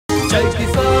జై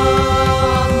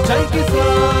కిసాన్ జై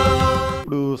కిసాన్.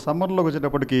 ఇప్పుడు సమ్మర్లోకి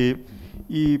వచ్చేటప్పటికి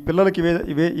ఈ పిల్లలకి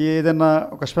ఏదైనా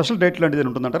ఒక స్పెషల్ డైట్ లాంటిది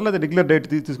ఉంటుందంటారా, లేదా రెగ్యులర్ డైట్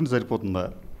తీసుకుంటే సరిపోతుందా?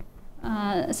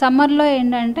 సమ్మర్లో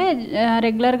ఏంటంటే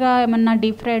రెగ్యులర్గా ఏమన్నా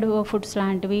డీప్ ఫ్రైడ్ ఫుడ్స్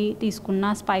లాంటివి తీసుకున్నా,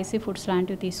 స్పైసీ ఫుడ్స్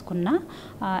లాంటివి తీసుకున్నా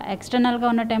ఎక్స్టర్నల్గా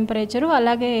ఉన్న టెంపరేచరు,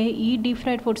 అలాగే ఈ డీప్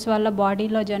ఫ్రైడ్ ఫుడ్స్ వల్ల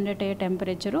బాడీలో జనరేట్ అయ్యే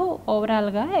టెంపరేచరు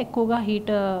ఓవరాల్గా ఎక్కువగా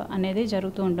హీట్ అనేది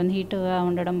జరుగుతూ ఉంటుంది. హీట్గా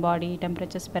ఉండడం, బాడీ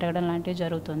టెంపరేచర్స్ పెరగడం లాంటివి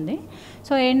జరుగుతుంది.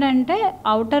 సో ఏంటంటే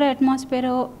అవుటర్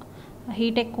అట్మాస్ఫియర్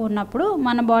హీట్ ఎక్కువ ఉన్నప్పుడు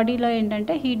మన బాడీలో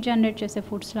ఏంటంటే హీట్ జనరేట్ చేసే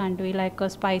ఫుడ్స్ లాంటివి like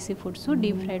spicy foods,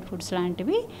 deep fried foods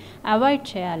లాంటివి అవాయిడ్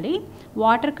చేయాలి.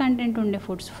 వాటర్ కంటెంట్ ఉండే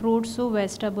foods, fruits,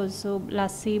 vegetables,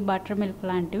 lassi, butter milk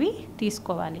లాంటివి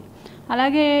తీసుకోవాలి.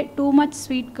 అలాగే టూ మచ్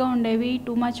స్వీట్గా ఉండేవి,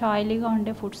 టూ మచ్ ఆయిలీగా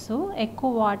ఉండే ఫుడ్స్ ఎక్కువ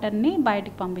వాటర్ని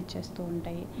బయటకు పంపించేస్తూ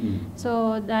ఉంటాయి. సో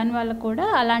దానివల్ల కూడా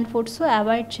అలాంటి ఫుడ్స్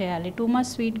అవాయిడ్ చేయాలి. టూ మచ్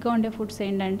స్వీట్గా ఉండే ఫుడ్స్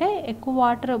ఏంటంటే ఎక్కువ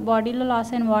వాటర్ బాడీలో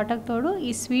లాస్ అయిన వాటర్ తోడు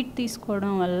ఈ స్వీట్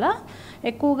తీసుకోవడం వల్ల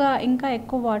ఇంకా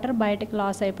ఎక్కువ వాటర్ బయటకు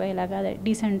లాస్ అయిపోయేలాగా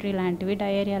డిసెంట్రీ లాంటివి,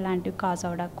 డయేరియా లాంటివి కాజ్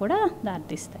అవ్వడానికి కూడా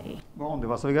దారితీస్తాయి. బాగుంది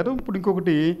వాసవి గారు. ఇప్పుడు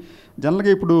ఇంకొకటి,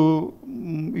 జనరల్గా ఇప్పుడు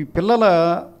ఈ పిల్లల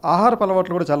ఆహారపు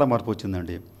అలవాట్లు కూడా చాలా మార్పు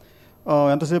వచ్చిందండి.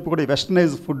 ఎంతసేపు కూడా ఈ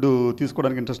వెస్టర్నైజ్ ఫుడ్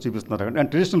తీసుకోవడానికి ఇంట్రెస్ట్ చూపిస్తున్నారు, అంటే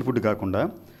ట్రెడిషనల్ ఫుడ్ కాకుండా.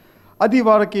 అది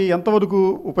వారికి ఎంతవరకు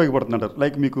ఉపయోగపడుతుందంటారు?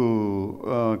 లైక్ మీకు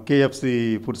కేఎఫ్సి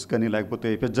ఫుడ్స్ కానీ,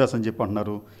 లేకపోతే పిజ్జాస్ అని చెప్పి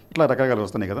అంటున్నారు, ఇట్లా రకరకాలు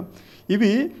వస్తున్నాయి కదా.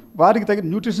 ఇవి వారికి తగిన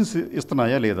న్యూట్రిషన్స్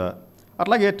ఇస్తున్నాయా లేదా?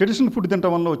 అట్లాగే ట్రెడిషనల్ ఫుడ్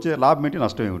తినడం వల్ల వచ్చే లాభం ఏంటి,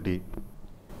 నష్టం ఏమిటి?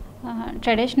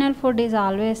 Traditional food is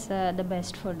always the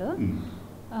best food.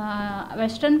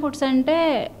 Western foods అంటే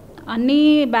అన్నీ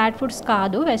బ్యాడ్ ఫుడ్స్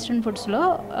కాదు. వెస్ట్రన్ ఫుడ్స్లో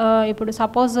ఇప్పుడు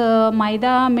suppose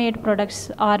maida made products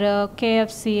are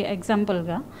KFC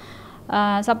ఎగ్జాంపుల్గా,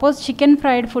 సపోజ్ చికెన్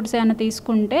ఫ్రైడ్ ఫుడ్స్ ఏమైనా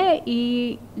తీసుకుంటే ఈ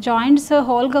జాయింట్స్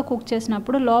హోల్గా కుక్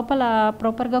చేసినప్పుడు లోపల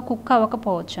ప్రాపర్గా కుక్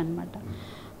అవ్వకపోవచ్చు అనమాట.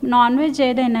 నాన్ వెజ్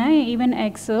ఏదైనా, ఈవెన్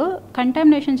ఎగ్స్,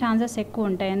 కంటామినేషన్ ఛాన్సెస్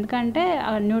ఎక్కువ ఉంటాయి. ఎందుకంటే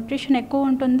న్యూట్రిషన్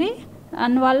ఎక్కువ ఉంటుంది,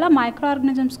 అందువల్ల మైక్రో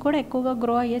ఆర్గానిజమ్స్ కూడా ఎక్కువగా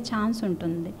గ్రో అయ్యే ఛాన్స్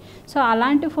ఉంటుంది. సో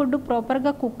అలాంటి ఫుడ్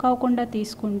ప్రాపర్గా కుక్ అవ్వకుండా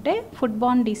తీసుకుంటే food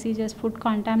born diseases, food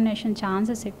contamination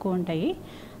chances ఎక్కువ ఉంటాయి.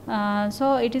 So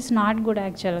it is not good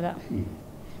యాక్చువల్గా.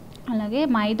 అలాగే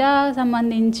మైదా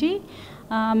సంబంధించి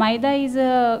మైదా is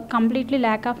completely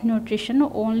lack of nutrition,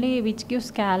 only which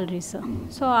gives calories.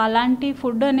 So అలాంటి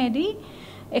ఫుడ్ అనేది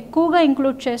ఎక్కువగా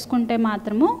ఇంక్లూడ్ చేసుకుంటే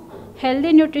మాత్రము హెల్దీ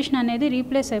న్యూట్రిషన్ అనేది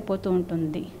రీప్లేస్ అయిపోతూ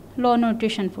ఉంటుంది లో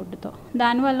న్యూట్రిషన్ ఫుడ్తో.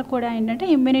 దానివల్ల కూడా ఏంటంటే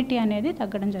ఇమ్యూనిటీ అనేది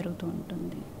తగ్గడం జరుగుతూ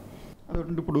ఉంటుంది.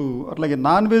 అదొకటి. ఇప్పుడు అట్లాగే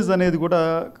నాన్ వెజ్ అనేది కూడా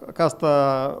కాస్త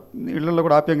ఇళ్లలో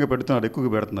కూడా ఆప్యాయంగా పెడుతున్నారు,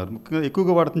 ఎక్కువగా పెడుతున్నారు. ముఖ్యంగా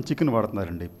ఎక్కువగా వాడుతున్న చికెన్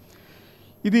వాడుతున్నారండి.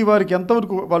 ఇది వారికి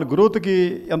ఎంతవరకు, వాళ్ళ గ్రోత్కి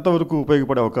ఎంతవరకు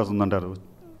ఉపయోగపడే అవకాశం ఉందంటారు?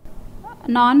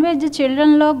 నాన్ వెజ్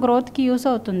చిల్డ్రన్లో గ్రోత్కి యూస్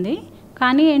అవుతుంది,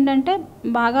 కానీ ఏంటంటే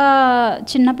బాగా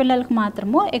చిన్నపిల్లలకు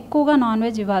మాత్రము ఎక్కువగా నాన్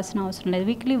వెజ్ ఇవ్వాల్సిన అవసరం లేదు.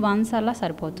 వీక్లీ వన్స్ అలా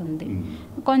సరిపోతుంది.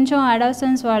 కొంచెం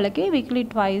అడల్సెన్స్ వాళ్ళకి weekly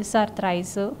twice or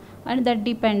thrice, and that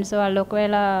depends. వాళ్ళు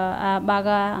ఒకవేళ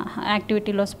బాగా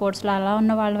యాక్టివిటీలో, స్పోర్ట్స్లో అలా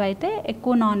ఉన్న వాళ్ళు అయితే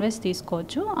ఎక్కువ నాన్ వెజ్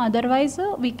తీసుకోవచ్చు. Otherwise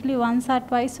weekly once or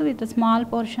twice with small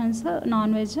portions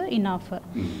non veg enough.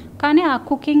 కానీ ఆ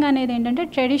కుకింగ్ అనేది ఏంటంటే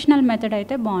ట్రెడిషనల్ మెథడ్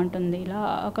అయితే బాగుంటుంది. ఇలా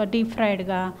ఒక డీప్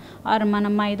ఫ్రైడ్గా ఆర్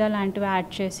మనం మైదా లాంటివి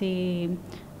యాడ్ చేసి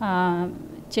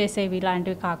చేసేవి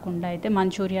లాంటివి కాకుండా అయితే,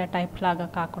 మంచూరియా టైప్ లాగా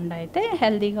కాకుండా అయితే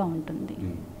హెల్తీగా ఉంటుంది.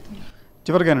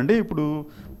 చివరిగానండి, ఇప్పుడు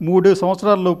 3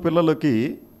 సంవత్సరాల్లో పిల్లలకి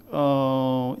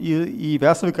ఈ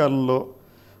వేసవి కాలంలో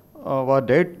వారి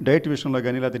డైట్ విషయంలో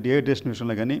కానీ, లేకపోతే డిహైడ్రేషన్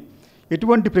విషయంలో కానీ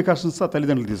ఎటువంటి ప్రికాషన్స్ ఆ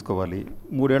తల్లిదండ్రులు తీసుకోవాలి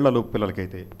 3 ఏళ్లలోపు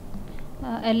పిల్లలకైతే?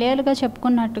 ఎర్లియర్గా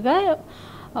చెప్పుకున్నట్టుగా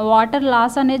వాటర్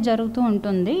లాస్ అనేది జరుగుతూ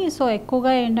ఉంటుంది. సో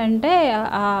ఎక్కువగా ఏంటంటే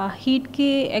హీట్కి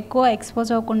ఎక్కువ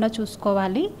ఎక్స్పోజ్ అవ్వకుండా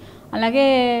చూసుకోవాలి. అలాగే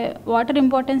వాటర్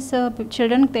ఇంపార్టెన్స్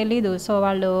చిల్డ్రన్కి తెలీదు, సో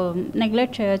వాళ్ళు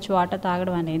నెగ్లెక్ట్ చేయొచ్చు వాటర్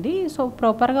తాగడం అనేది. సో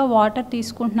ప్రాపర్గా వాటర్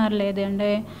తీసుకుంటున్నారు, లేదంటే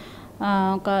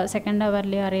ఒక సెకండ్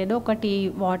అవర్లీ ఆర్ ఏదో ఒకటి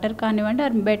వాటర్ కానివ్వండి,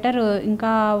 అది బెటర్.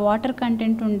 ఇంకా వాటర్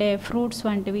కంటెంట్ ఉండే ఫ్రూట్స్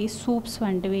వంటివి, సూప్స్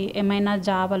వంటివి, ఏమైనా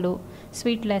జావలు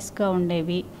స్వీట్ లెస్గా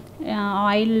ఉండేవి,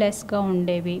 ఆయిల్ లెస్గా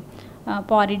ఉండేవి,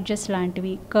 పారిడ్జెస్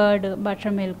లాంటివి, curd,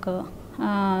 butter milk,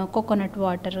 coconut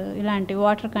water, ఇలాంటి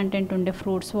వాటర్ కంటెంట్ ఉండే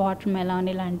ఫ్రూట్స్, వాటర్ మెలాన్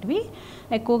ఇలాంటివి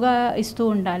ఎక్కువగా ఇస్తూ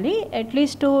ఉండాలి.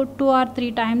 అట్లీస్ట్ 2 or 3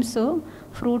 times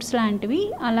ఫ్రూట్స్ లాంటివి,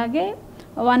 అలాగే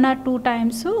 1 or 2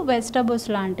 times వెజిటబుల్స్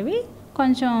లాంటివి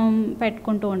కొంచెం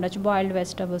పెట్టుకుంటూ ఉండొచ్చు, బాయిల్డ్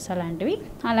వెజిటబుల్స్ అలాంటివి.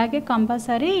 అలాగే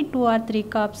compulsory 2 or 3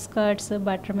 cups curds,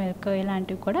 butter milk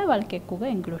ఇలాంటివి కూడా వాళ్ళకి ఎక్కువగా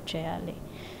ఇంక్లూడ్ చేయాలి.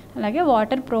 అలాగే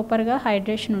వాటర్ ప్రాపర్గా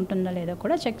హైడ్రేషన్ ఉంటుందో లేదో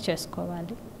కూడా చెక్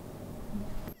చేసుకోవాలి.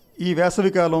 ఈ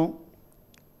వేసవికాలం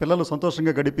పిల్లలు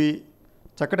సంతోషంగా గడిపి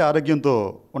చక్కటి ఆరోగ్యంతో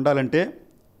ఉండాలంటే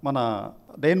మన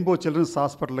రెయిన్బో చిల్డ్రన్స్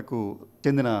హాస్పిటల్కు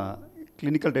చెందిన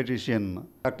clinical dietitian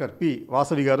doctor P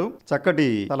Vasavi గారు చక్కటి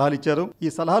సలహాలు ఇచ్చారు. ఈ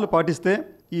సలహాలు పాటిస్తే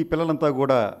ఈ పిల్లలంతా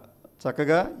కూడా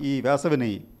చక్కగా ఈ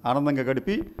వేసవిని ఆనందంగా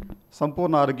గడిపి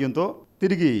సంపూర్ణ ఆరోగ్యంతో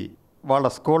తిరిగి వాళ్ళ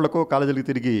స్కూళ్లకు కాలేజీలకు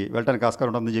తిరిగి వెళ్ళడానికి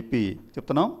ఆస్కారం ఉంటుందని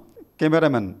చెప్తున్నాం.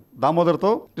 కెమెరామెన్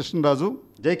దామోదర్తో కృష్ణరాజు,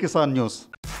 జై కిసాన్ న్యూస్.